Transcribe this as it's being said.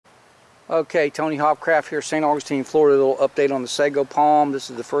Okay, Tony Hopcraft here, St. Augustine, Florida. A little update on the Sago palm. This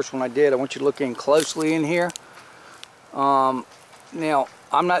is the first one I did. I want you to look in closely in here. Now,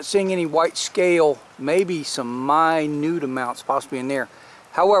 I'm not seeing any white scale, maybe some minute amounts possibly in there.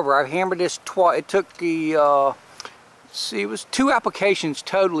 However, I hammered this twice. It took the, see, it was 2 applications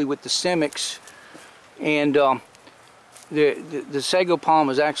totally with the simix, and the Sago palm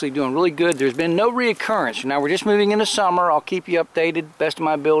is actually doing really good. There's been no reoccurrence. Now we're just moving into summer. I'll keep you updated best of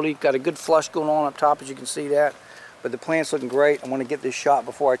my ability. Got a good flush going on up top, as you can see that. But the plant's looking great. I want to get this shot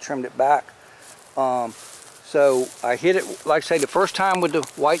before I trimmed it back. So I hit it, like I say, the first time with the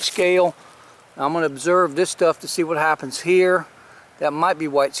white scale. I'm going to observe this stuff to see what happens here. That might be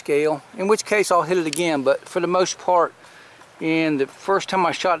white scale, in which case I'll hit it again. But for the most part, in the first time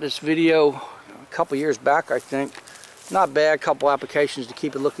I shot this video, a couple years back I think, not bad, couple applications to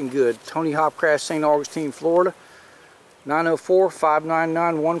keep it looking good. Tony Hopcraft, St. Augustine, Florida,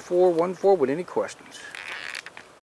 904-599-1414 with any questions.